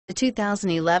The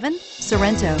 2011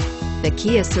 Sorento. The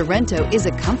Kia Sorento is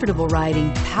a comfortable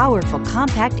riding, powerful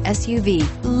compact SUV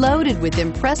loaded with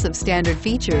impressive standard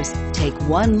features. Take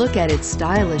one look at its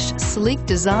stylish, sleek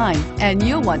design and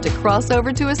you'll want to cross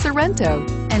over to a Sorento,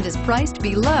 and is priced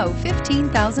below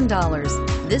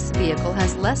 $15,000. This vehicle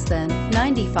has less than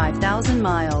 95,000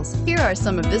 miles. Here are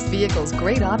some of this vehicle's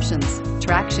great options: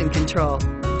 traction control,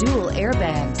 dual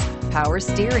airbags, power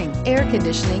steering, air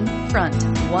conditioning, front,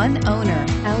 one owner,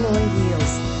 alloy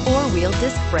wheels, four-wheel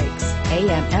disc brakes,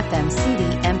 AM/FM CD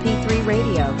MP3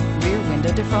 radio, rear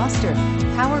window defroster,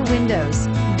 power windows.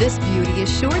 This beauty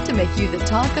is sure to make you the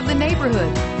talk of the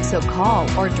neighborhood. So call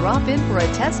or drop in for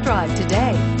a test drive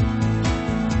today.